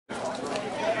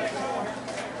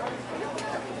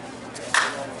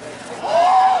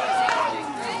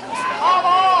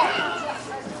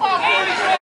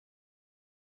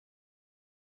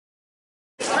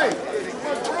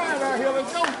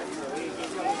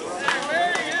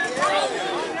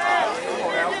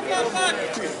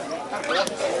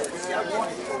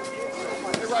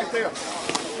They're right there.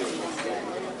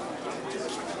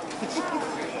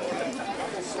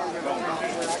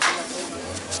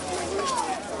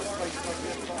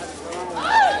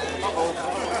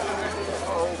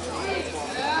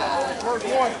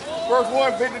 First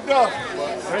one bit the dust.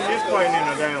 They're just playing in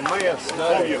a damn mess.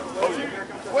 Oh yeah.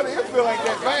 Well, the infield ain't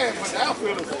that bad, but the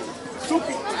outfield is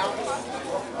soupy. I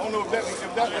don't know if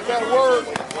that a word.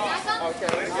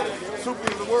 Okay. Soupy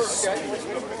is a word.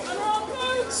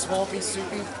 Swampy,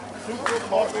 soupy. Soupy,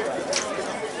 swampy.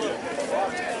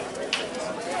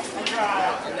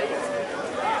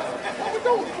 What we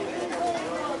doing?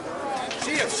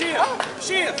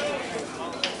 Shift.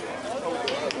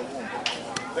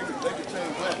 They could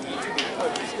change that.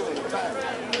 They're still in the time.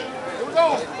 Here we go.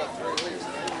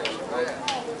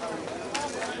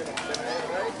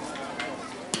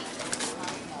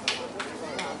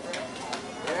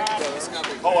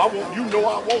 Oh, I won't. You know I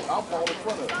won't. I'll fall in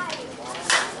front of it.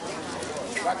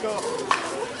 Back up.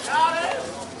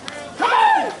 Come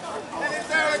on! And it's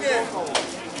there again.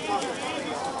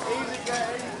 Easy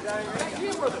game.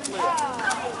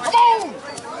 Come on!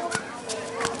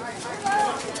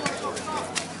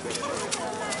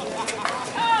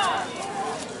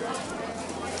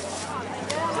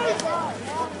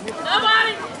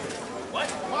 Nobody! What?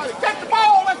 Get the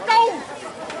ball, let's go!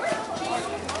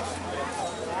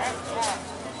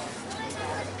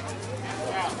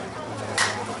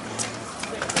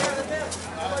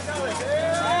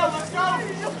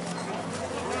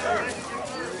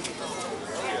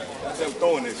 That's them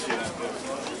throwing this shit out there.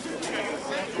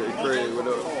 Pretty crazy, what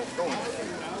up?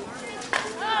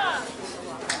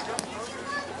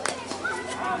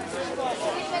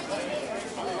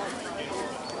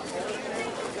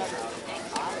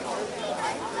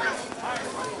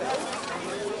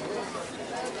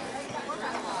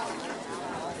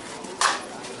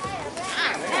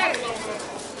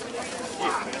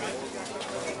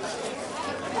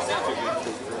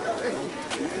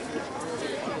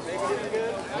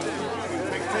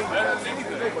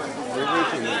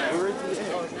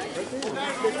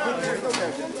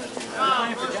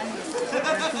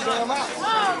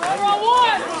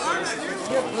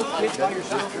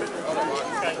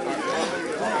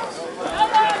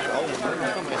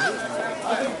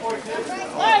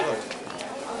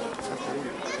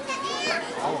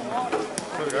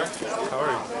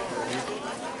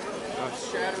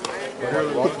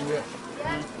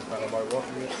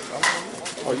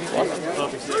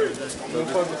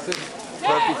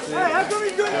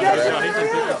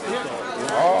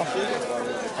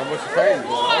 How much you paying?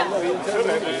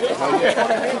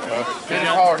 He's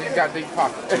hard, he's got deep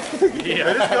pockets.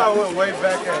 Yeah, this guy went way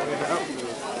back at me.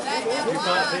 You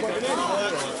can't take it.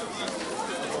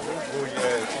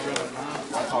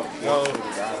 No,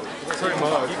 pretty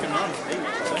much. You can run.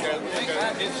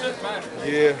 It should matter.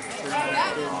 Yeah.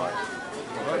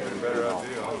 Might have been a better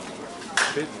idea.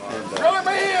 Throw him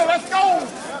in, let's go!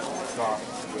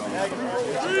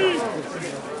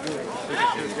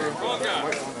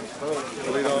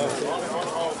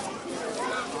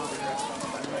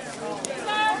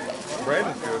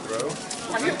 Brandon's good, bro.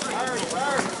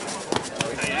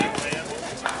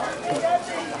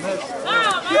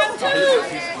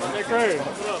 Hey, Craig.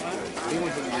 What's up, man?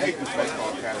 I hate this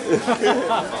baseball category.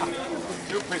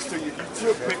 She'll pitch to you.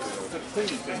 She'll pitch to the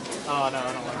team. Oh, no, I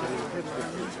don't like to do it.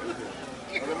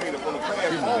 I mean, if on the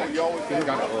pass ball, you always got to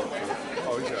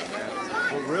Oh, he's got man.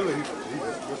 Well, really, he's a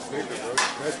good pitcher, bro.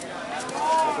 That's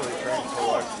what he trained his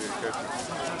whole life to be a catcher.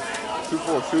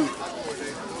 2-4 shoot.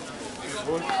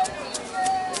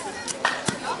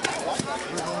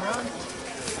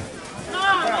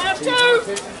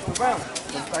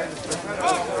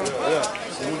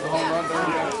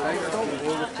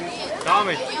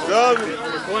 Tommy.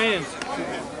 Twins.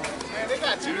 Man, they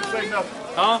got you. Didn't say nothing.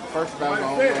 Huh? First battle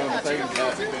home run, second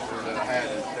battle pitcher that I had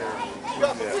is there.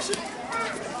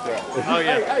 Oh,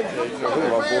 yeah.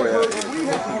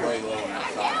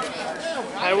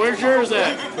 Hey, where's yours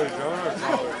at?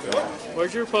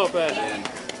 Where's your pup at?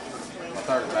 My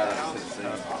third battle is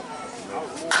 16.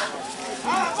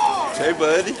 Hey,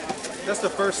 buddy. That's the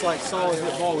first like solid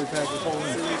hit ball we've had this whole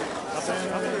year. I think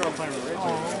they're all playing with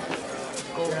Rachel.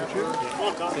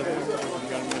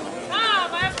 I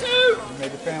have two!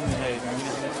 Made the family hate.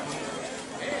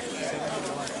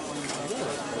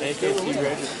 AKC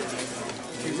registered.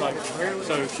 She's like,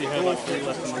 so she had like 3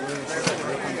 left in the room. She's like,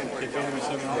 they paid me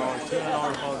 $700,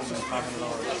 $200 deposit, and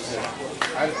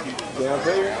 $500. I just keep Down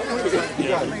there?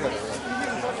 Yeah.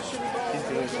 He's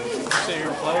good. You sit here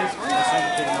and play, I send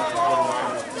it to him up to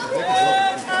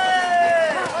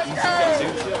He's got 2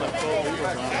 shit, like 12 people.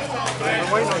 I'm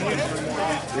waiting on you.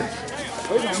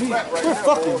 Quit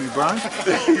fucking me, Brian.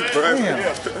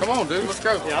 Damn. Come on, dude. Let's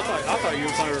go. Yeah, I thought you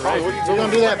were playing with Oh, Ray. what are you You doing?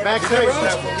 gonna do that backside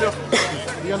shit?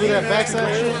 You gonna do that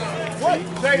backside shit? What? You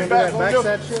Take gonna do back that on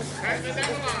backside shit?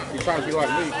 You trying to be like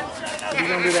me? You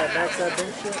gonna do that backside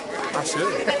bench shit? I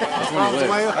should. Between the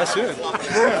legs. I should.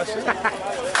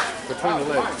 Between the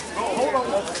legs. Hold on.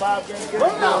 That's 5 games.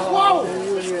 Whoa!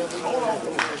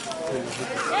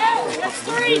 That's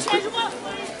 3. Change them up,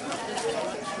 please.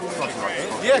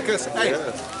 Yeah, cause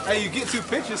hey, you get 2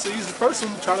 pitches, so use the first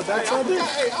one to try to backside bench.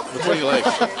 Between your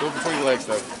legs. Do it between your legs,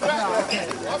 though.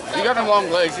 You got them long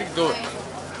legs. You can do it.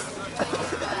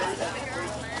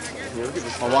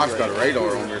 My wife's got a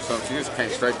radar on me or something. She just came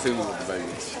straight to me with the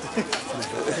baby.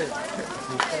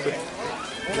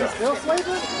 Still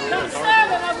sleeping? Number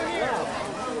 7 over here.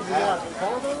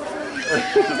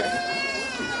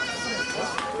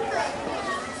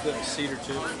 The cedar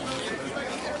too.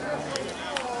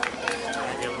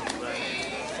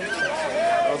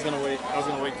 I was gonna wait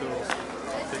till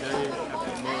today after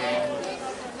the morning.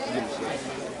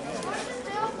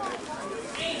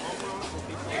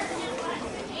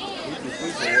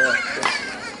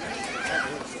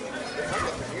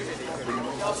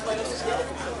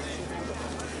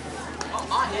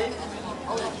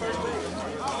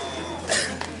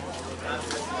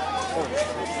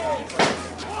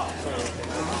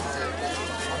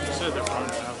 You said they're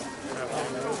running out.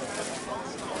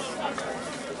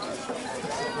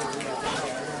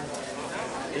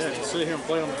 Yeah, just sit here and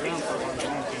play on the ground for a while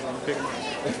and pick them up.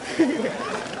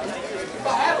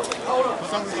 What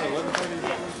time is it? 11:30?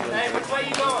 Hey, which way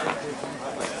you going?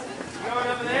 You going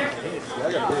over there?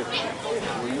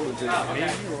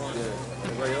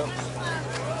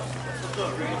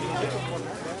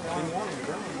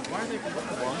 Why are they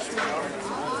comfortable?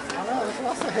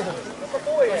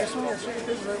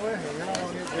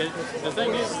 The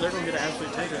thing is, they're going to get an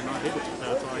absolute taker and not hit it.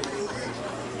 That's like,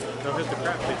 they'll hit the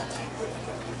crap pieces.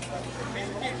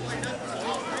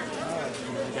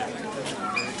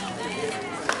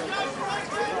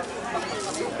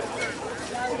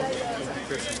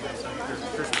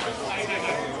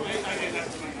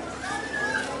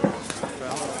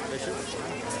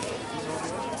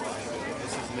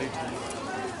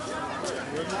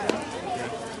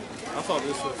 I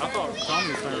thought Tommy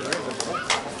was playing red.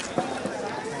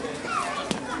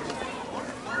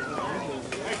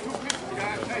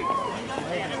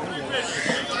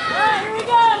 Hey, here we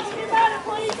go. Get better,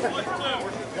 please.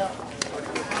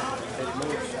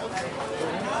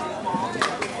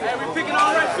 Hey, we're picking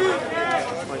all right food.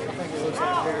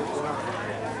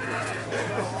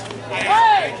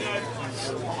 Hey!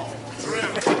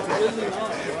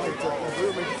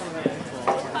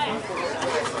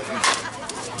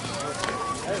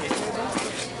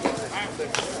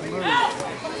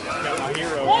 Got my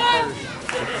hero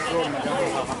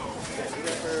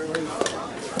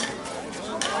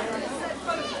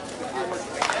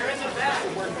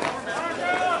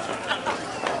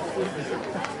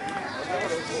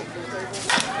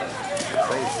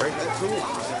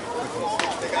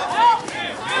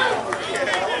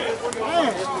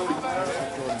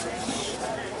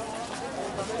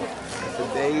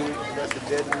That's the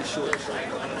deadly short.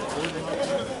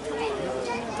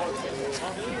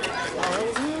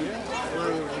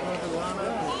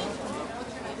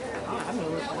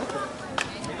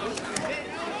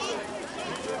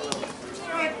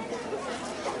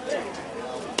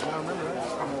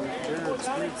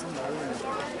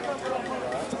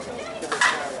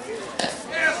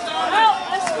 Out,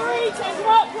 that's 3. Change them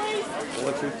up, please.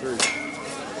 1, 2, 3.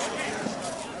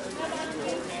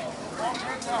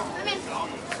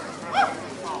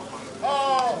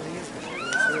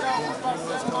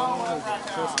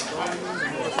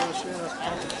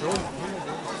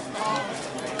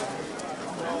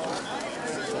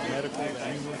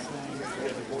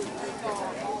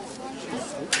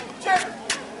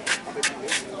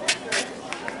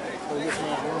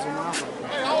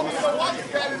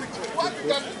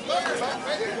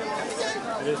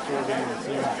 It is 4 games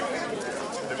soon.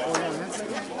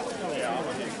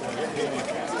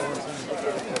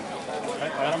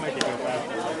 That'll make it go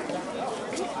faster.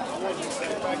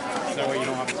 That way you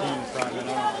don't have a team Friday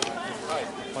night.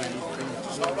 Playing each team.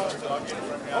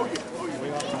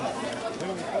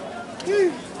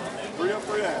 3 up,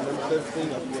 3 out. Number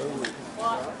 17 up here.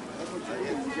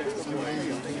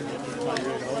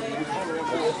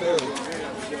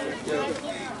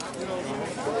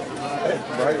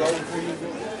 Right over for you.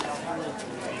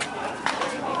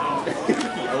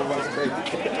 Everybody's crazy.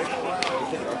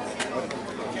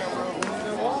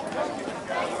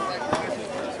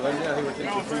 So right now he would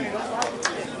take the free.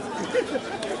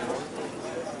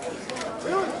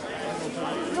 All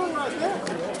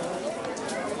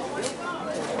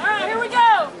right, here we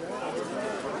go.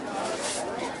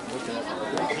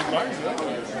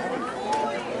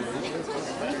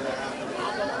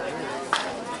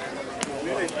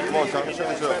 Come on, Tommy, show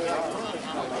us up.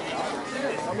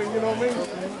 I mean, you know what I mean?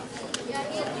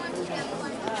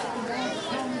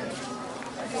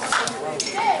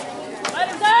 Let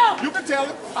him down. You can tell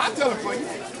him. I'll tell him for you.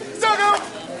 Still go.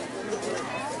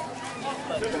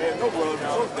 There's no world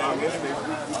down there.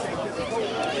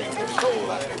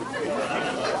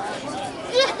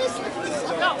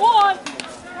 Got one.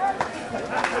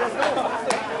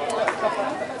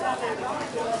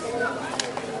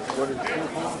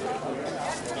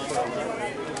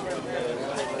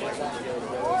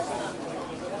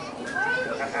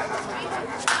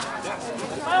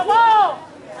 Foul ball.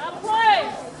 Out of play.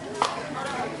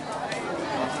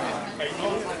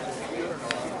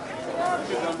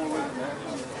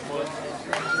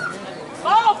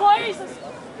 Ball, please.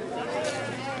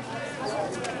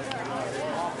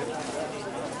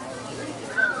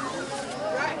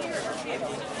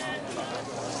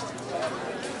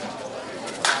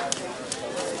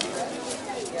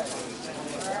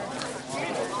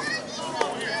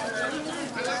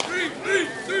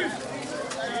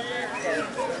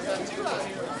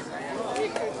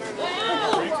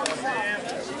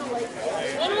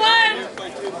 One away.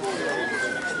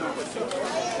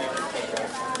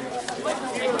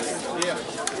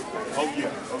 Oh,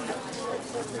 yeah.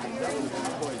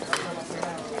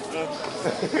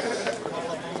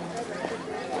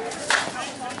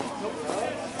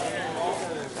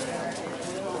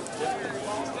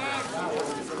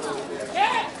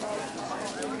 Yeah.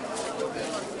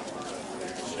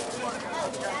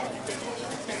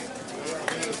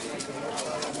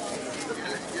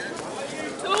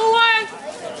 Two away.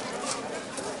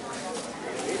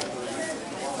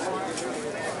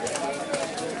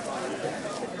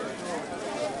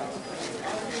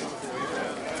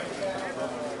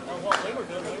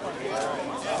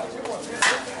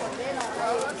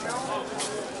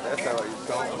 That's how he's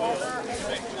going.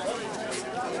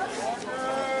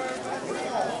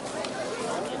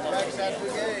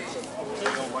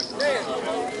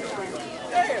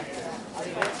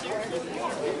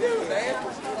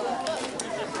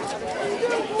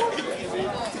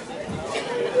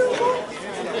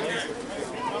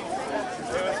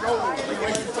 Let's go. We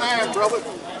wasting time, brother.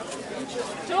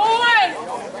 Two away.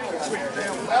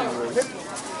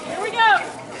 Here we go.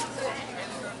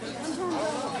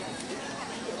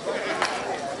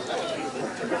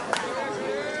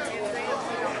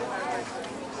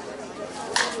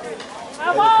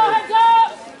 Foul ball, heads up.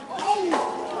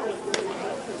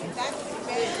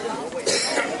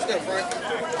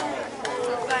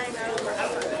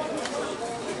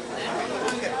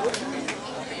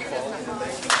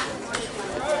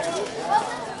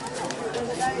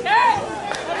 Okay.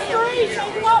 Three.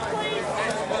 Change him up, please.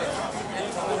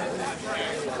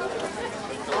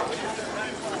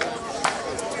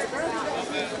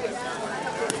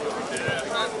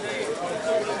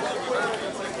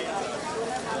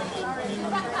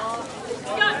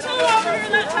 We got two over here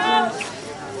in that house.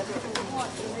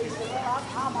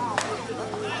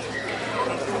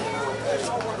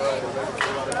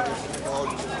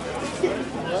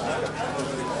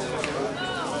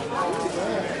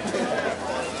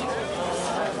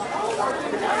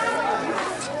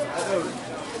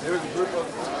 There was a group of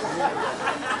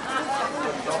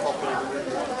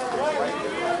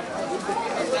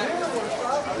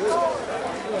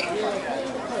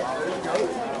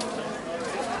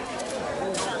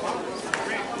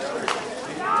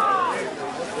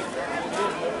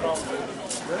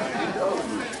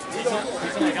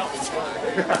He's gonna help me.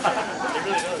 He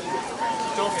really does. He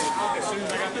told me as soon as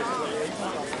I got there, he was like, he's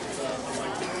not on. I'm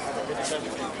like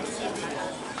 57.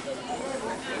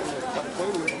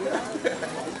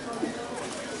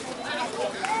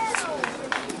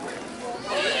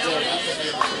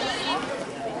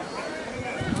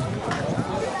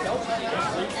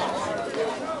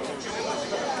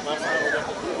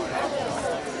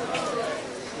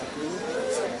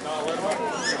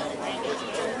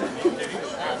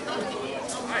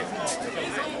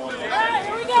 Alright,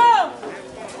 here we go!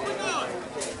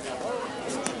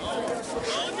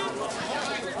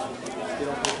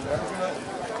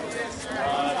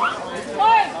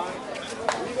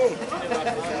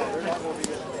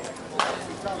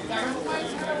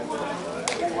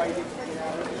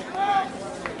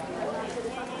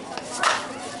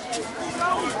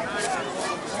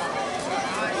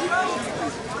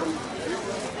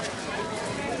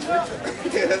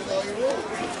 Yeah, that's all you want.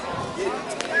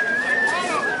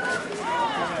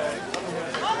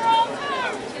 Over on two!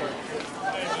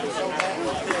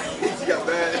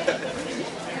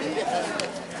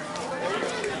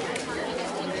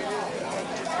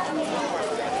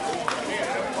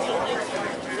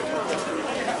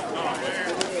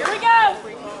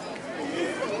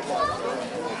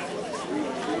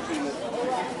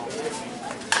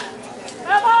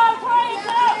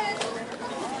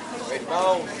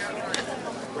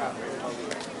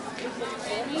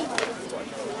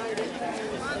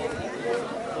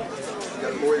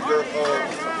 Got boys, girl.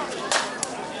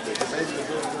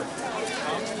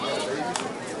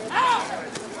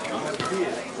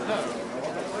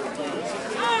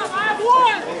 I have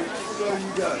one. So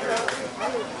you got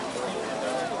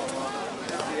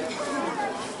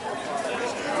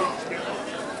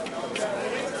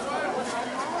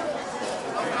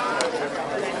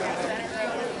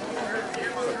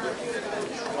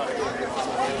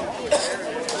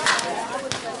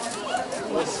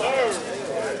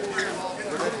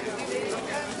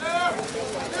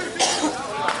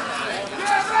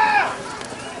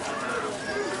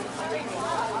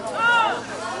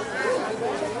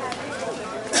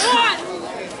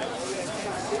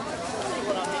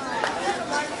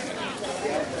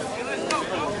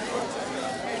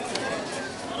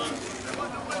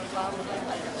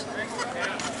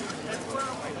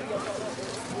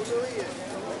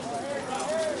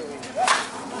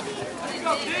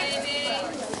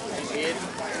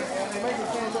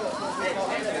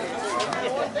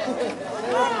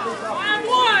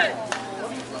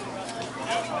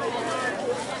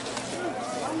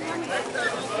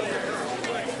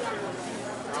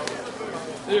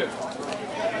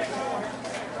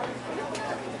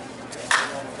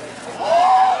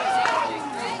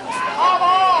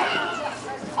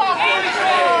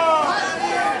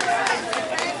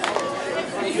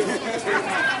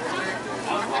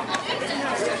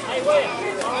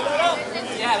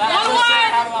Yeah, that's what I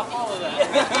said. How do I follow that?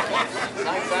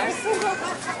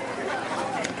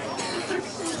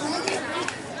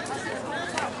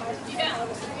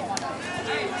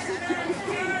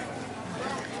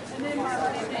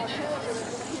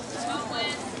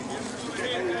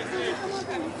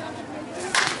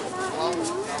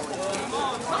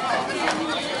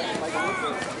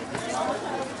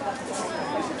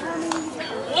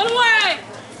 One away.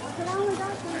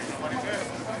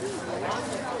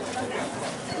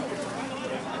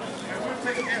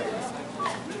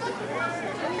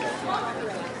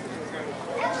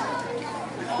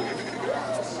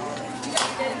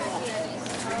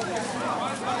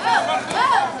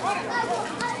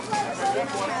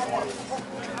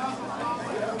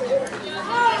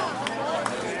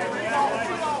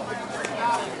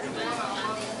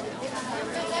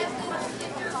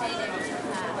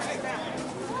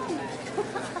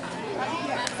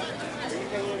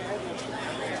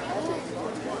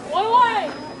 One away.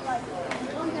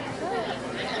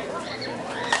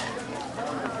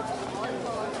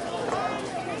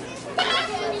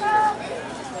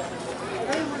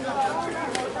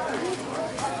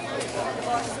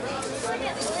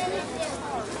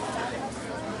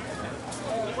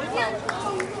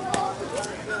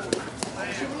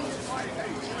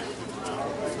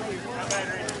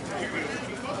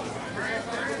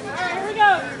 Here we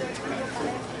go.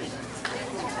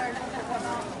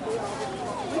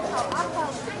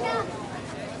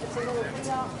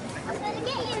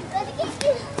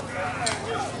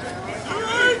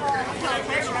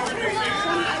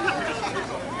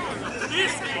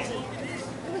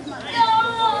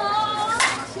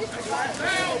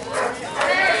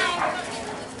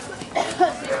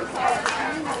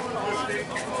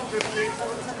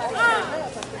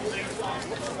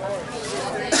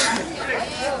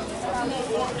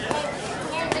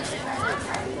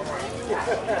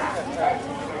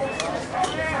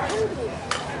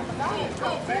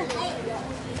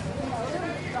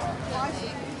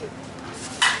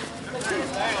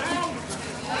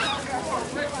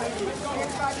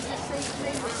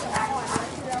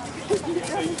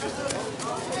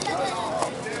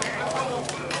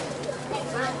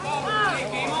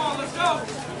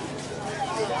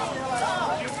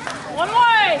 One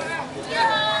away.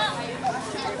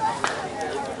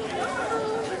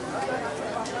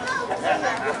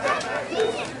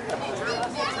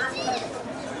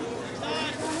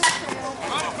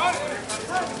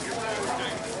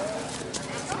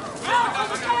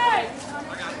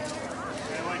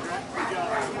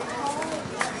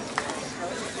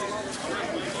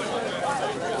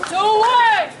 Two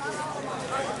away.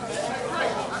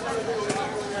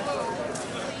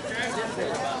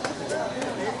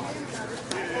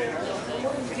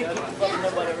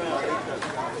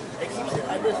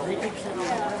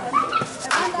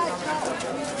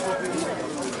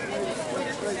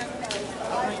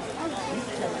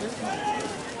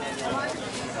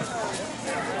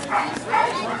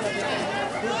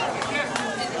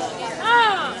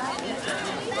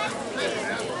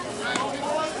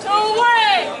 Two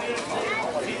away.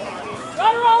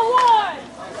 Runner on one.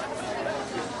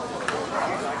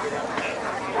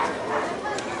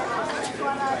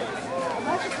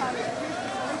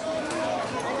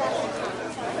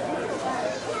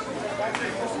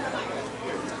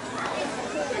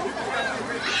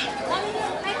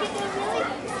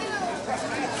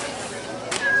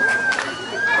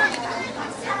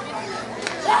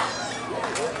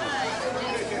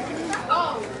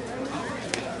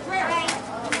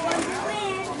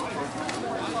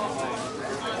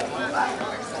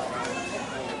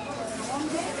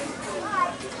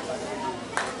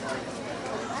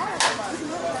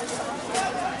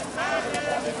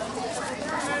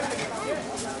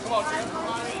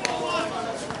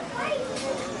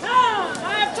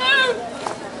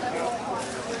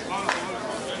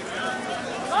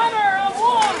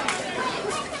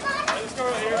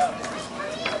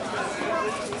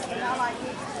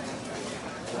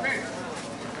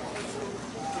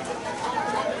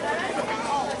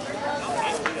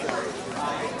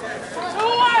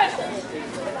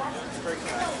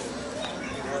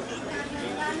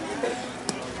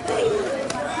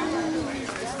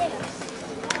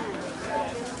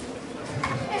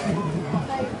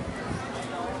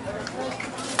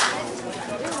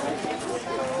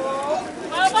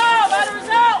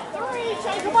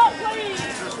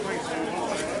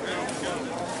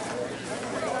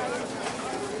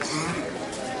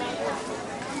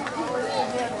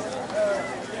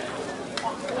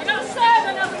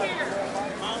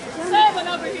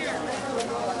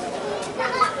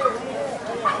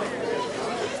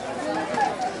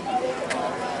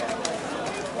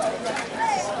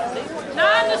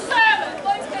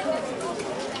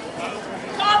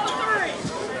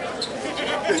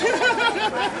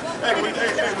 Hey, when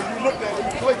you looked at it,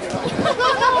 you clicked it.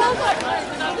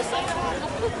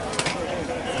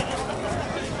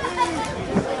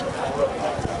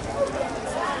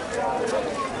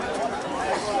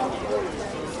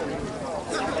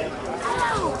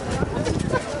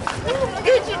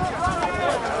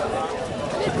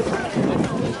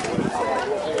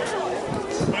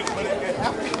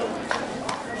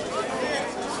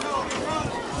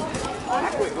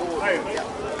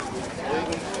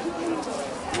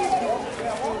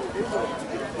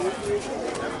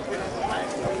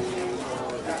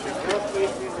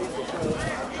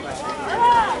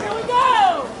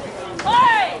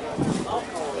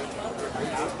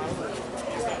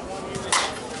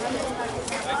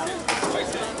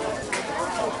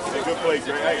 Good play,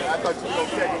 Dre. Hey, I thought you were going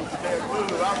to check him today.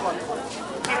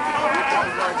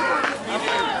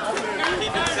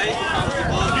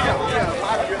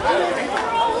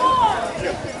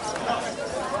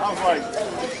 I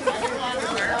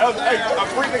was like, hey, a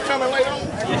freaking coming later on?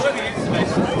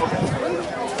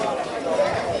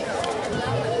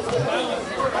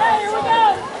 Hey, here we go!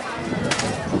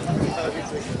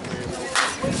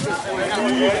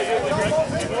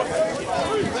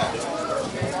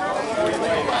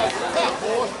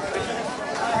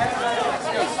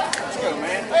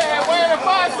 Hey, where the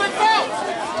 5-6 outs?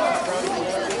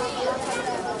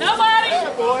 Nobody!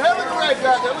 Boy, hell, look at Red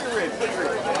out there. Look at Red.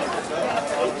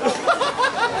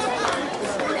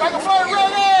 Like a bird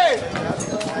ready!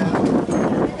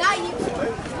 Not you.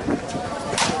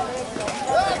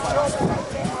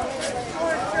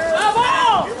 Come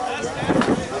on!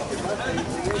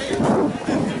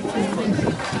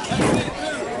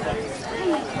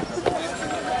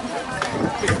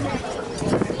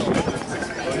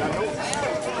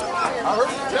 I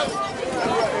heard you tell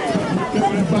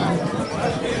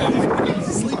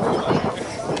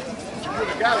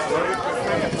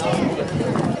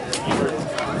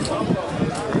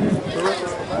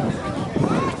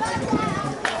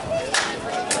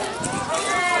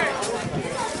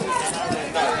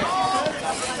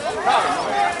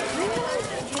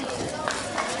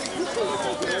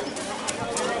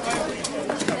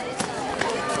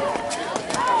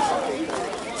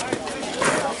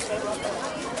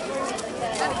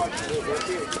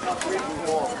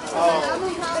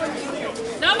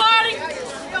Nobody!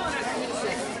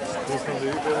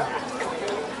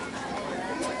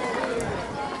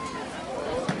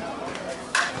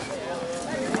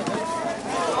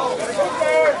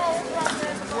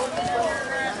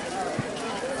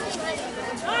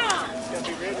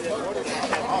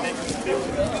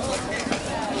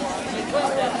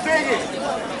 Sing it!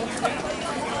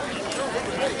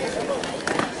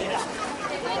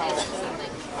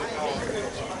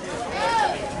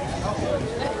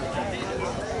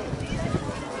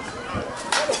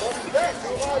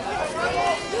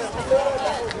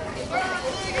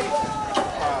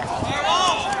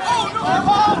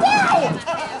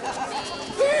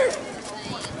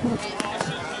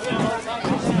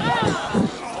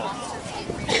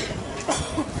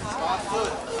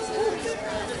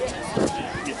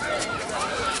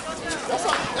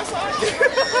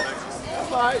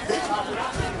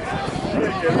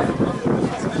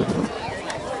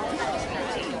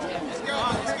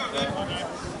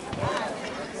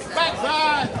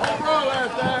 Backside, home run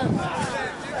last time.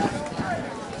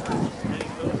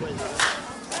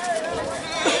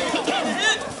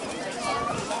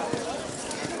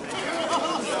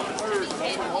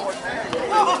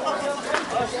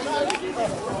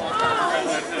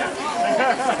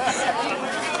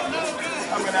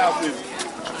 I'm an outfit.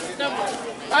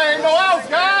 Hey, ain't no outs,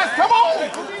 guys. Come on.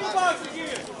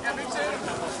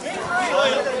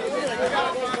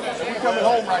 We're coming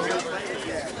home right here.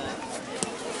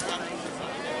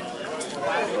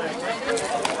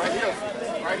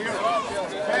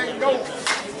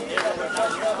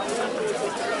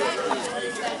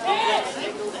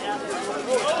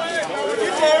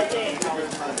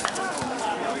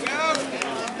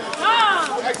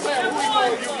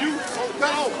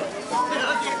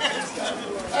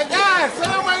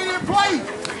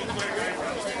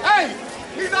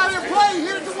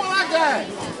 guy.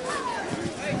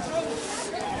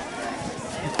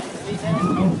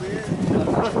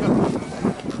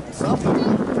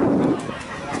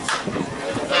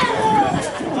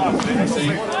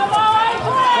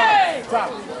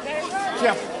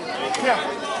 Champ.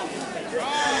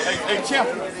 Hey, Champ.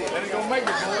 That ain't gonna make it,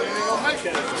 boy. That ain't gonna make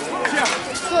it. Champ.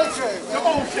 Come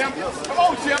on, Champ. Come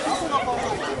on, Champ.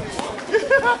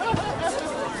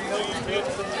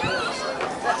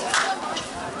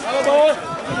 Hello, boy.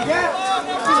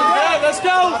 Yeah, let's go.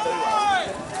 I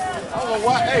don't know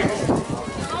why. Hey,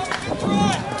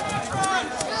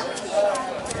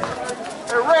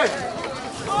 Ray.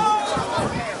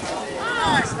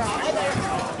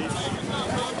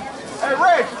 Hey,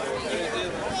 Ray.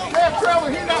 That Trevor,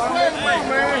 he not playing the game,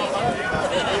 man.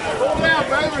 Hold down,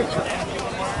 baby.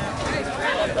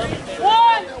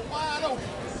 One. Wide open.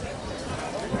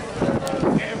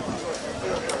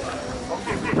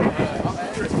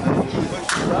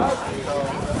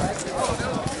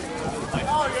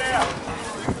 Oh, yeah.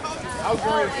 I was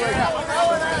going to say,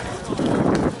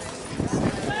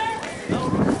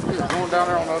 Going down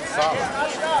there on the other side.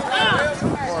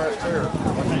 Right there.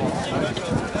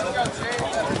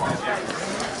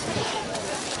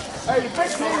 hey, the big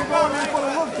team going in for the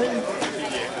little team.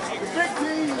 The big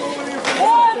team going in for the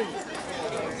little team.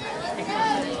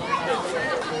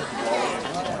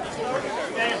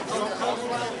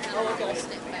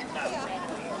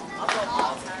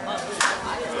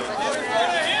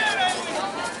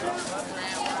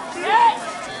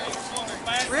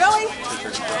 Really?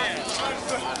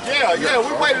 Yeah,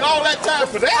 we waited all that time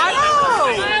for that. I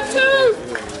know.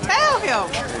 Tell him.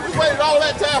 We waited all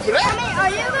that time for that. Are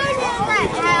you going to get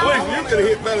that? Wait, you could have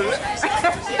hit better than that.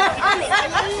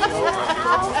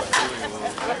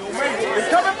 It's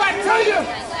coming back to you.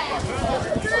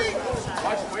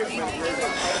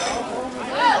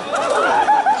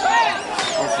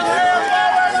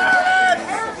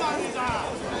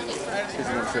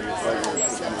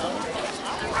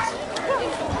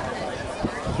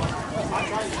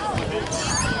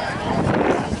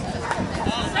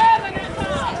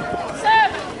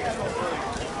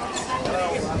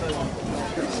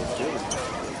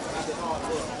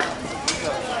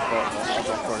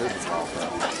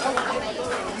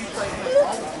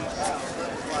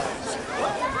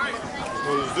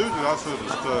 Well, the dude that I said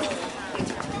was stuck.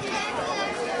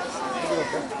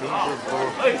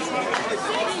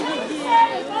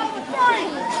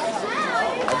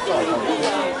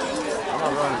 I'm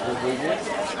not running this weekend.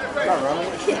 I'm not running.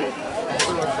 I'm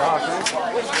pretty much shot, man.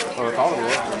 Well, I thought it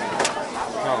was.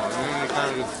 No, and then they kind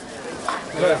of just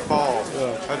let it fall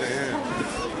at the end.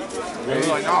 They were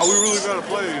like, nah, we really got to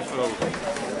play, so.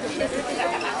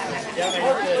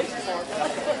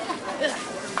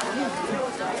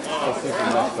 I think he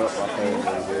messed up my phone a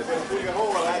little bit. Swinging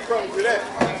hard, I can promise you that.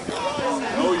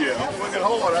 Oh yeah, I'm swinging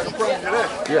hard, I can promise you that.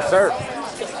 Yes, sir.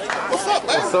 What's up,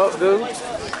 man? What's up, dude?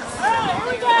 I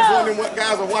was wondering what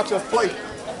guys will watch us play.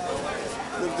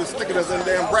 They're just sticking us in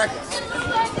damn brackets.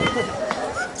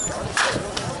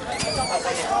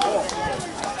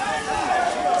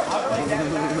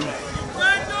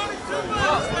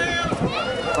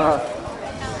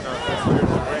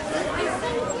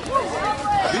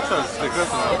 He tried to stick us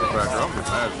in the upper bracket. I'm just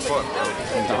mad as fuck, bro.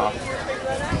 Nah.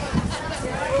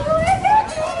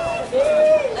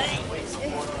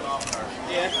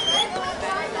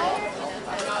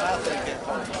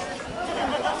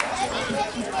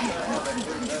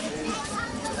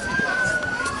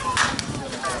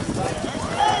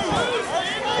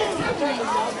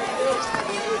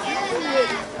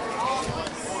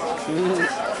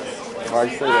 Why'd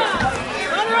you say that?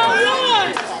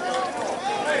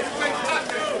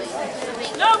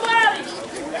 Nobody.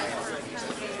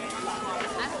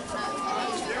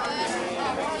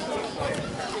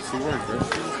 Is he wearing dress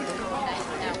shoes?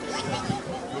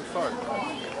 Looks like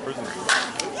prison shoes.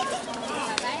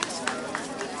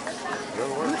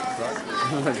 That'll work, right?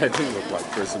 That do look like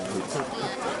prison boots.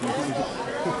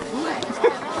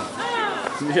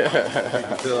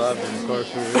 Yeah. Still, I've been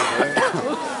incarcerated.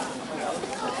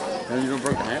 And you don't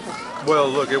break the handle? Well,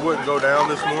 look, it wouldn't go down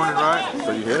this morning, right?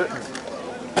 So you hit it?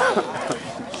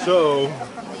 So,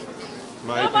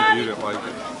 my APG didn't like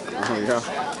it. Oh, yeah.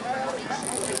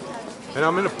 And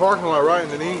I'm in the parking lot right in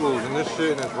the Ingles, and this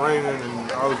shit, and it's raining,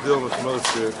 and I was dealing with some other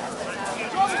shit.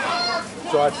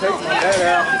 So I take my net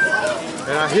out,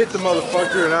 and I hit the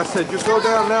motherfucker, and I said, just go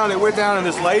down now. And it went down, and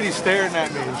this lady's staring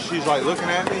at me, and she's like looking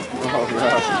at me. Oh,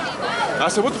 gosh. I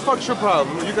said, what the fuck's your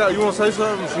problem? You want to say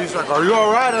something? She's like, are you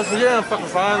all right? I said, yeah, I'm fucking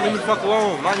fine. Leave me the fuck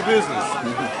alone. Mind your business.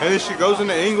 And then she goes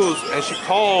into Ingles, and she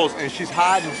calls, and she's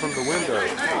hiding from the window.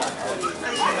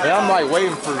 And I'm like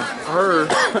waiting for her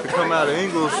to come out of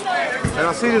Ingles, and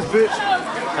I see this bitch,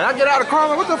 and I get out of the car, I'm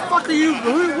like, what the fuck are you,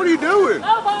 what are you doing?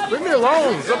 Leave me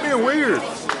alone, stop being weird.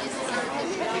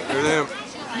 And then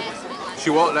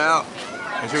she walked out,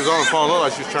 and she was on the phone, looked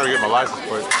like she was trying to get my license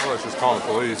plate. Looked like she was calling the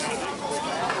police.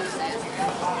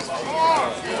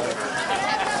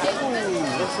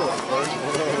 What's up, bro?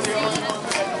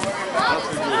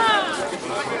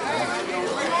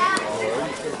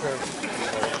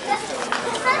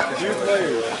 Few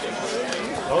players.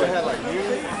 Oh, they had like you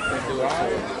and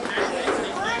July.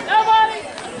 Nobody.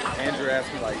 Andrew asked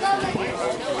me like yeah,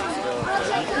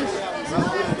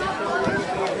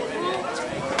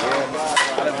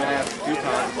 I done been asked a few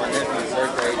times. My nephew's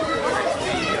birthday,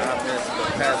 and I missed the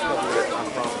past couple of years.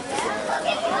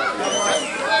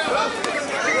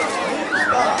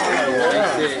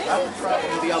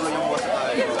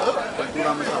 I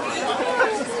promise.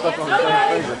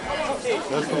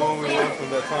 That's the one we won from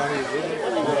that time he was with me.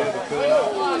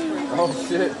 Oh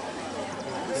shit.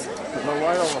 No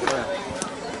white on my friend.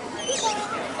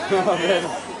 Oh man.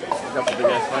 Got the big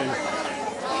ass thing.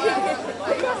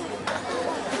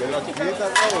 You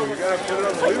gotta put it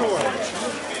on the little one.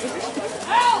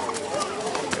 Out.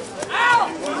 Out.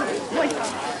 One.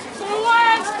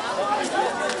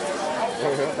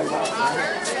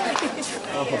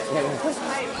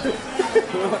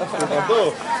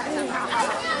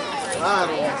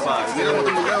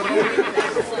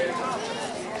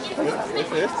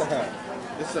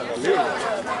 This is a little.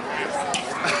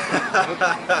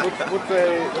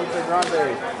 What's a grande?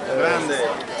 Grande.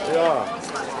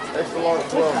 Yeah. Extra large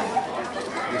 12.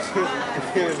 Es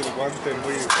el guante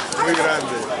muy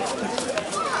grande.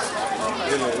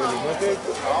 Dile, ¿no te?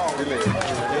 Dile,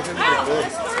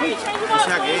 O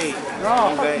sea gay. no,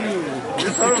 fuck you. Yo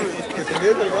solo que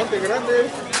tenías el guante grande.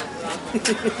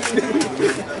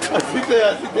 así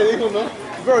te digo, ¿no?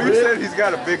 Bro, you said he's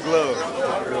got a big glove.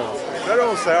 That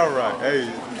don't sound right.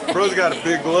 Hey, bro's got a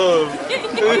big glove. I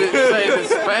didn't say it in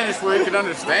Spanish where he could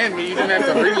understand me. You didn't have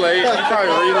to relay it. You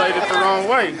probably relayed it the wrong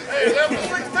way. Hey, level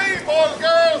 16, boys,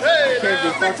 girls. Hey, You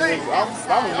can't be level 16.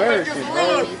 I'm American,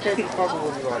 bro. You can't be fucking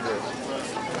with me like that.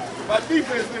 My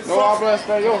defense is No habla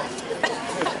español.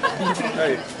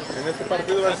 Hey, en este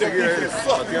partido va a seguir ahí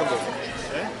pateando.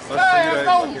 Va a seguir ahí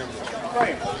pateando.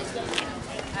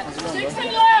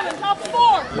 6-11, top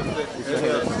 4.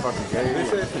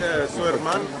 Dice su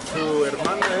hermana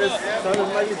es, ¿sabes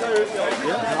Miley Cyrus?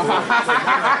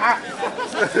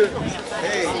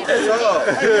 Hey,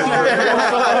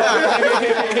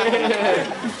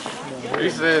 he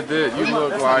said that you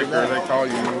look like her, they call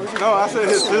you. No, I said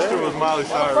his sister was Miley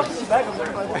Cyrus. He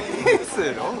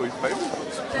said, oh, he's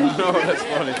famous. No, that's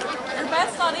funny. Your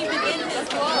bag's not even in his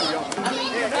glove. I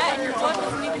mean, your glove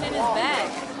isn't even in his bag.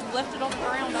 You left it on the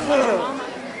ground. I'm like, Mama.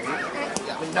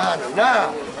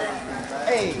 Nah.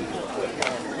 Hey.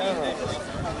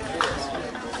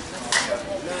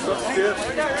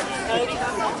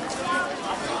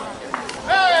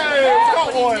 Hey,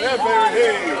 come on, that baby.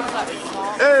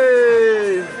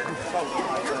 Hey!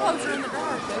 Your clothes are in the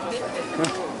dryer. Go get them.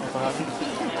 I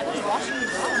just wash them and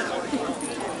dry them.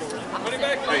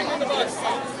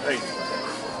 Hey.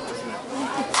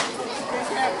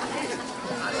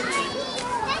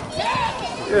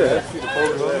 Yeah.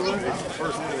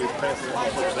 First one is passing on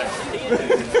first down.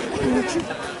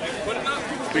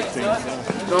 Big team.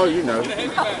 No, you know. Big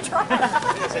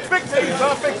team,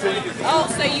 huh? Big team. Oh,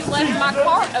 so you left my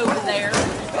cart over there.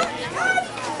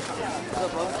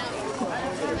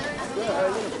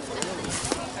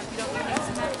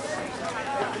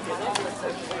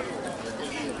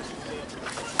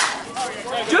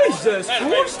 Jesus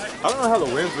Christ! I don't know how the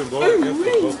wind's been blowing against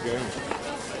us both games.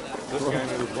 This game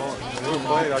it was blowing. We were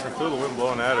playing, I can feel the wind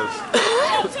blowing at us.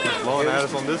 It's blowing at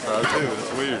us on this side too.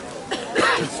 It's weird.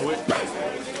 It's sweet.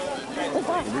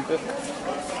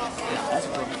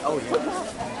 Oh, yeah.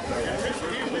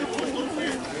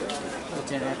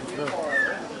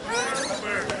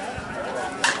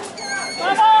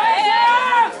 Come on,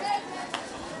 yeah!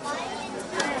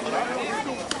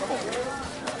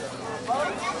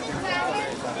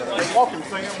 Walking,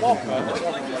 Sam, walking.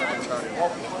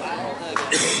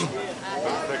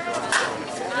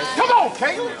 Come on,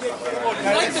 Caleb. I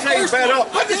just say bat up.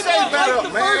 I just say bat up,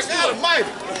 man. God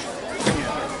almighty.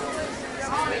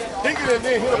 He get in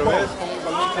there, hit a ball.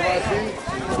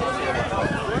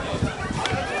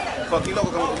 Aquí loco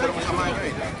que me pusieron esa maña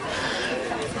ahí.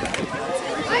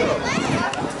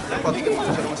 Aquí que me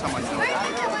pusieron esa maña.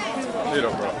 Mira,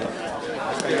 bro.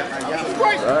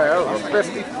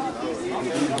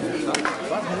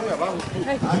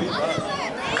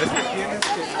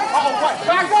 Oh,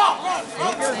 back up!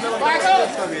 Back up!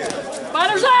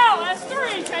 Butters out. That's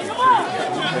 3. Change them up.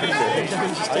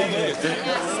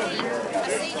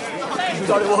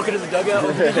 Started walking in the dugout.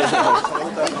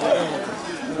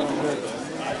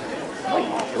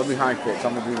 We're behind kicks.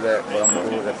 I'm gonna do that, but I'm gonna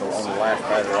do it on the last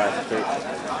side of the last kick.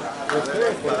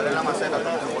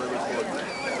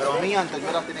 Pero mi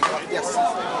anterior las tiene que batir así.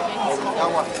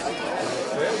 Agua.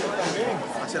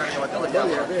 Así era que bateó el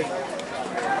agua.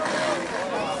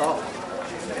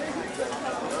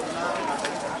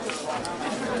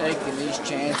 Taking these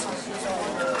chances.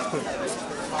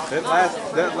 That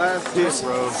last hit,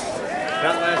 bro.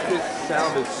 That last hit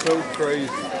sounded so crazy.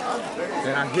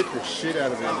 And I hit the shit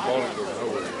out of it and the ball didn't go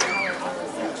nowhere.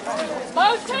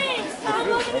 Both teams, start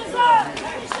moving inside.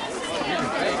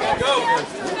 Go!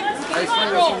 Hey, swing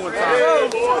this one more time.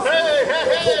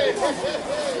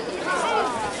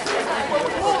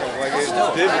 Like it's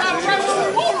divots.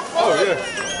 Oh, yeah.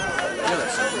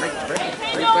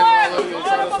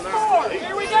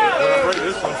 Here we go. When I break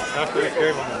this one, after this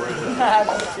game, I'm going to break it.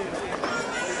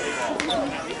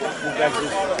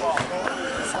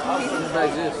 Whose bag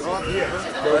is this?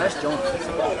 Bro, that's Jones.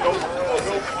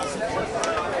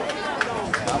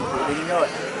 You know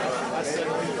it.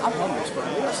 I'm hungry, but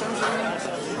you got something?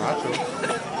 I too.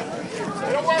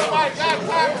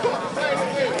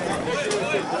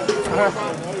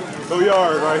 Go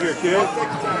yard right here, kid.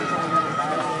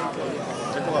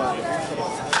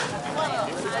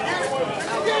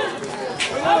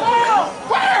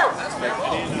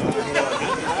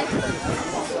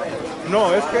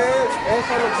 No, es que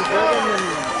eso lo que juegan el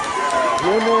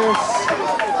lunes,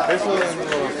 eso en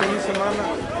los fines de semana,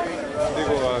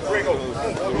 digo, los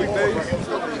weekdays,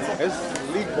 es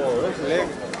league ball, es leg,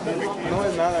 no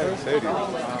es nada en serio.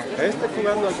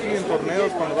 Jugando aquí en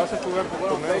torneos, cuando vas a jugar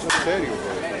torneos en serio,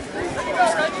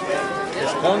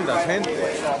 escondas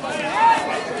gente.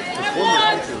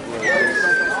 Escondas gente,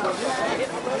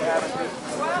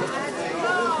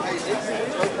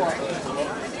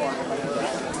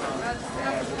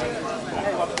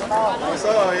 What's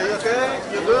up? You okay?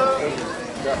 You good?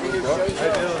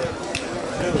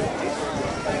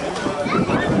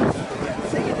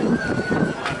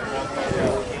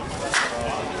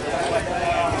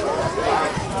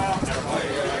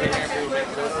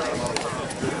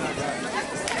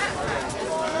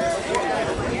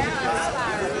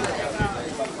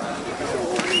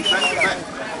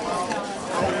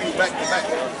 Back to back.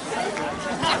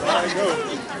 There you go.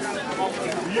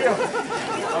 Yeah.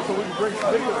 So we can break the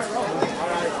video.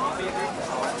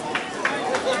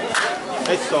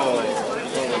 It's all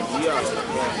yeah.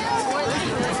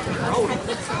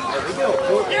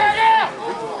 Yeah.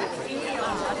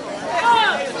 Come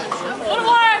on. Put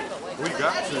away. We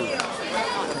got to.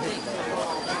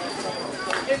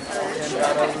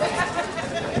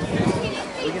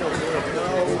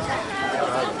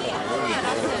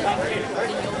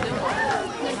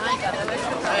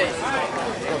 Hey,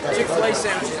 Chick-fil-A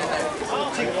sandwiches in there.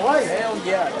 Chick-fil-A? Hell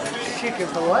yeah.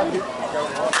 Chick-fil-A?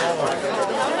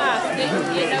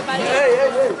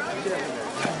 Hey.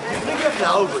 Look at the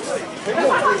over.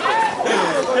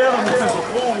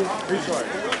 He's right.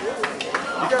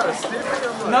 You got a stick?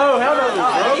 No, hell no.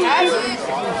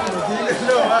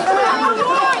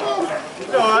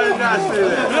 No, I did not say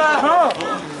that.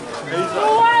 He's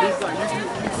like,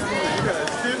 you got a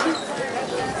stick?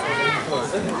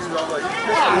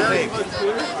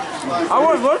 I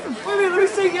was looking. Let me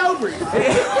see Gilbert.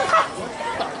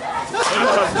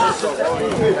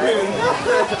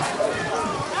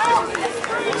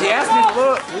 He asked me to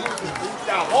look.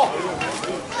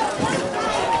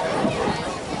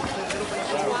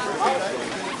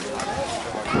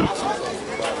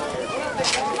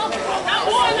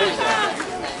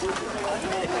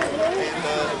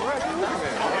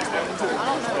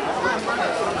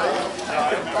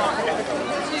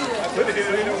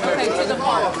 Okay, to the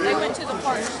park. They went to the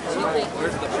park.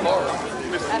 Where's the park?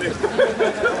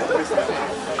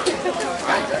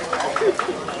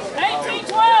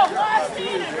 18-12, last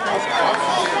minute.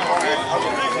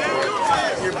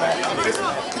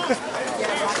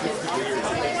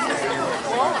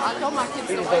 Well, I told my kids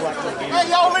to wait. Hey,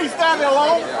 y'all leave standing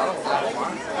alone.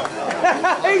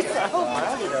 They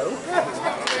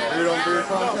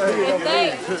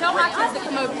tell my kids to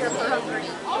come over here for home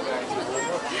green.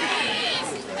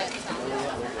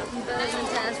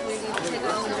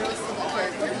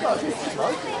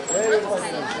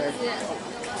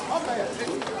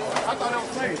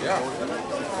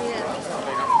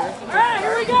 All right,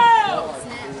 here we go.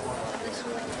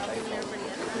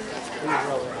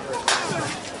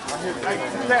 Hey,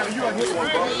 Tanner, you done hit one,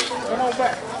 bro. Come on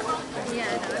back.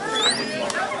 Yeah,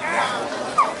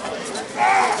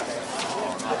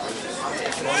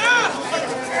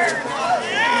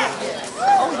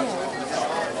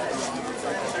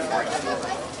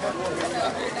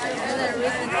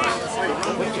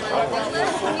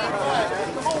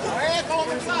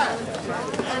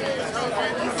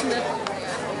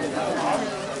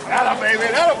 Atta baby,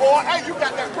 that boy. Hey, you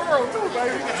got that curl too,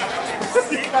 baby.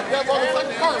 You got that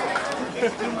motherfucking curl.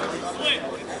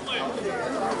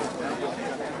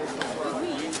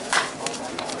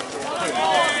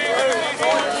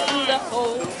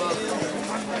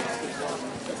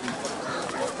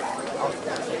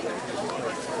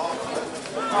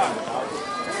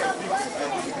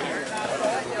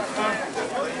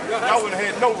 Y'all would have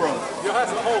had no run. You'll have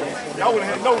some holes. Y'all would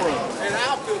have had no run. And the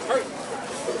outfield's hurt.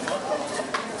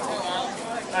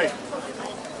 Hey.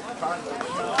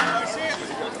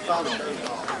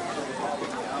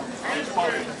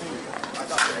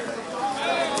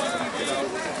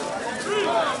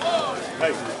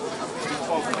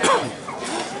 Hey.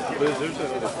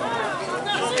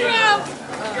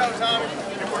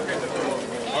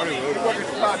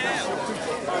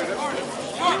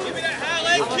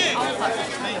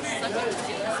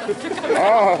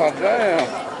 Oh, damn.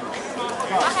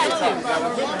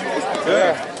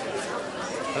 Yeah.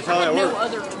 That's how that works.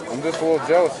 I'm just a little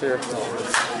jealous here. Is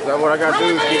that what I got to do?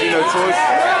 Is give you no choice?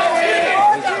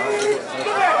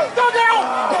 Go down!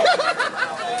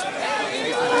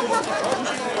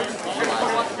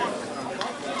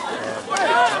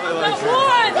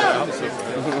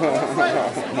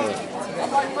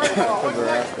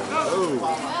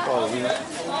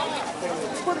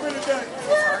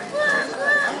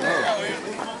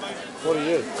 What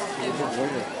he is?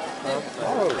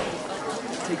 Oh.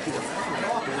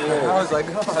 I was like,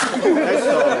 God.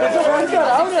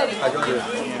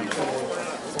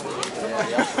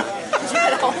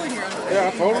 Yeah, I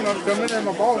told him I was coming in there,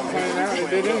 my ball was hanging out, and it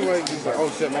did anyway. He's like, oh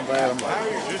shit, my bad. I'm like,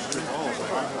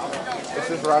 it's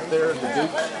just right there at the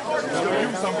Duke.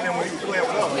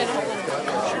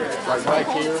 Like back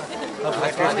here. It's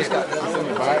in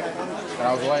the back. And I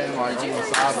was laying like on the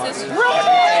side like this.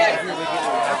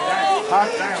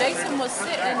 Jason was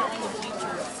sitting on the bleachers.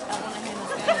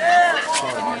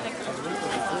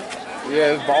 Yeah,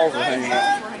 his balls were hanging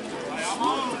out.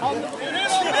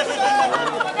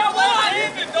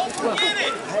 Don't forget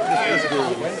it.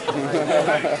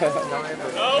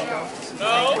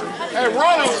 No. Hey,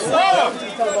 run up!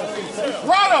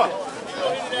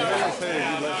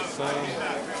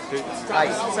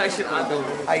 Section, I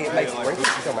it makes wrinkles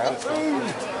come out.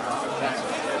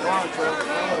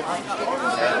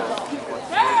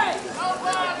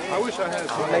 I wish I had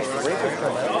some. It makes the wrinkles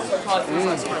come out.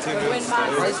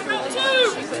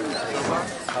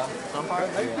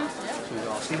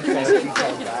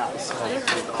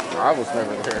 I was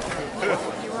never there.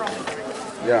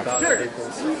 Yeah.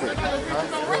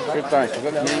 Good thanks. Hey,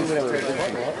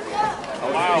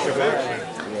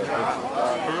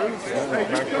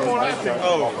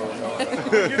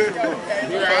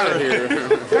 You're out of here.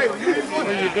 What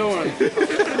are you doing?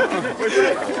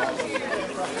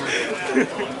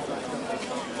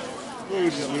 What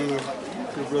was you doing?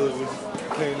 Your brother was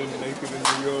painting naked in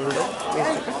the yard.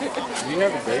 Do you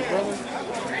have a date, brother?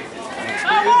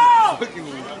 I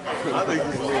think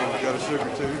he's got a sugar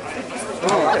too.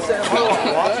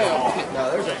 No,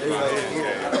 there's a dude over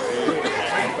here.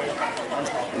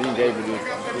 You David is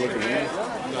looking in?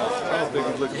 No, I don't think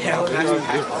he's looking. Yeah,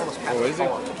 Oh, is he?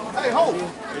 Hey, hold!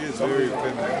 He is very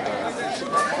feminine.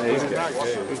 Yeah,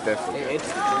 he's definitely.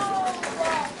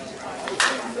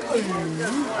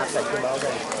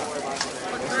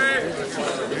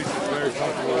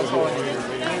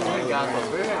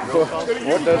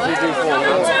 What does he do for a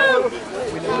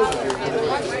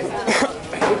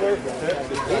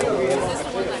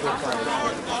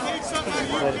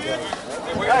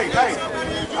Hey,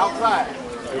 outside.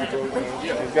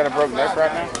 He's got a broken neck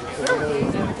right now?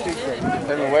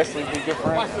 Him and Wesley be good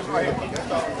friends?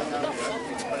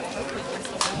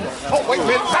 Oh, wait a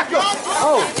minute, back up!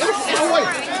 Oh, wait.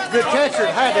 Good catcher,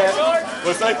 had that.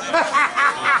 What's that?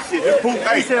 This pool,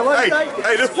 hey,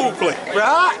 this pool play.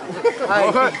 Right?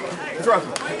 Hey, Trust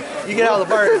me. you get all the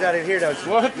birds out of here, don't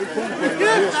you? What?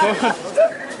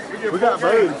 We got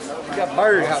birds. We got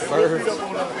birds.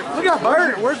 We got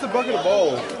birds. Where's the bucket of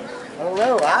balls? I don't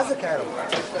know. Isaac had them.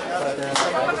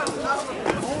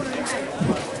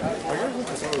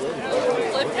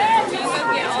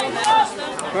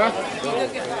 Huh?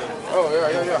 Oh, yeah.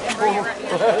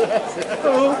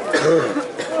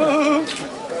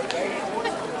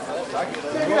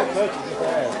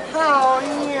 Oh,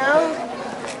 yeah.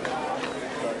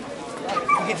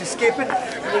 You get you skipping,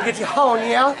 and you get you hauling,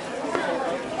 yeah.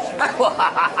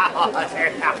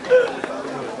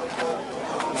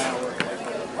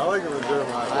 I like it when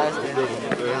Jeremiah.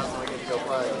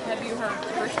 Have you heard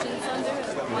Christian Sunday?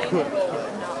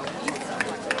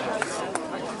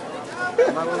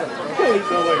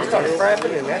 Start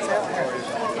frapping, and that's how it happens.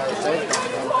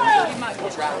 You might be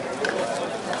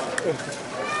driving.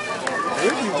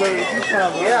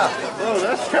 Yeah. Bro,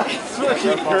 that's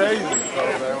fucking crazy.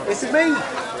 It's me.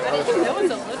 That was a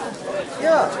little.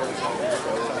 Yeah.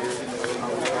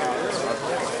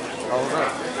 Oh, no.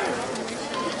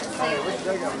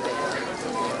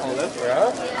 Oh, that's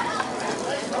right.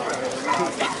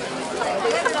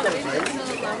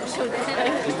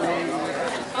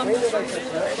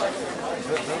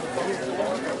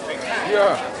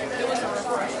 Yeah.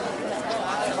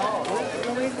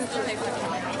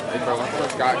 Hey, bro, when I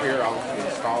first got here, I was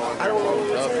installing,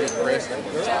 loading up, getting rested, and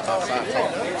side by side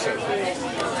talking to each other.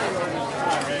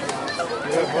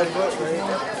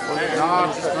 Nah,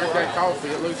 just drink that coffee,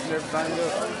 it loosens everything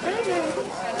up.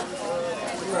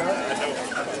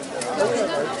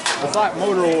 It's like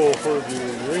motor oil for the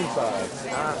ringside.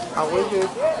 How we good?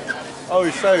 Oh,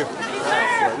 he's safe.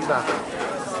 Yeah, you not.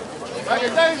 Make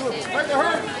it dangerous. Make it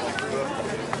hurt.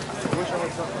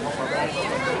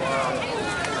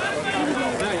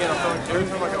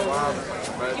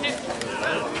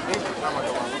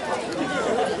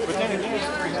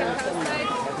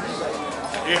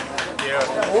 Yeah.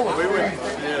 We went.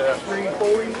 Yeah.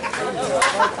 340.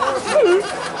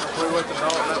 We went to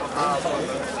Dalton. That was high.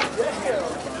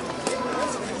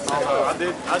 I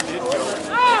did go.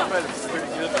 I made it pretty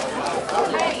good.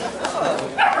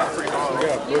 Pretty hard. We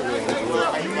got a booger in this lip.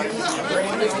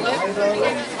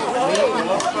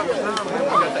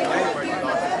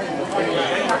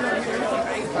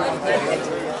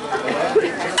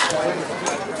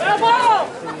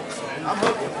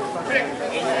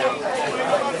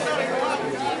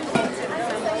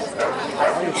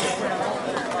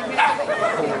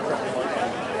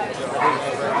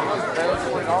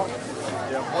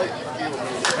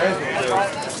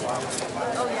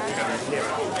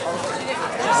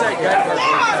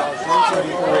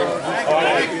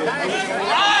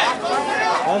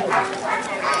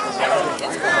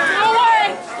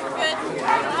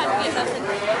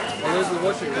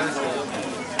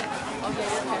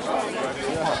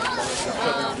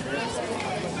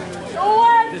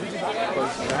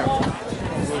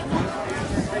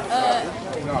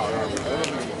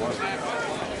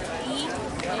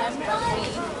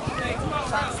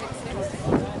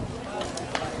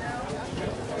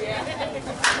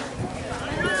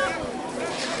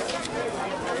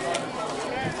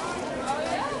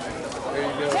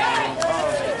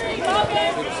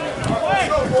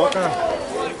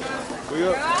 We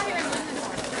up.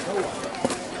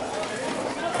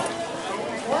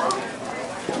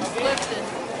 Listen,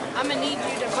 I'm gonna need you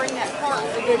to bring that cart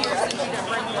over here since you didn't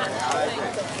bring that thing.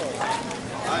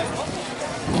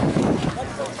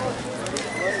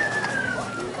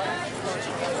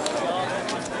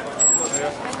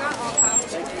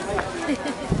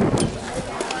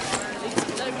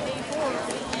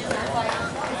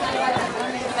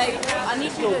 Baby, I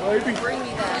need you to bring me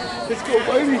that. Let's go,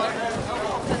 baby.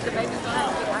 Because the baby's not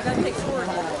out. I gotta take storage.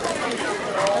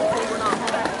 Hopefully we're not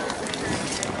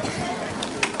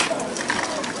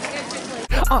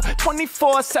home.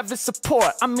 24/7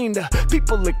 support. I mean the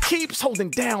people that keeps holding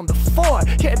down the fort.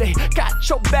 Yeah, they got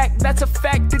your back, that's a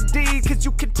fact indeed. Cause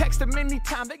you can text them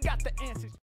anytime, they got the answers.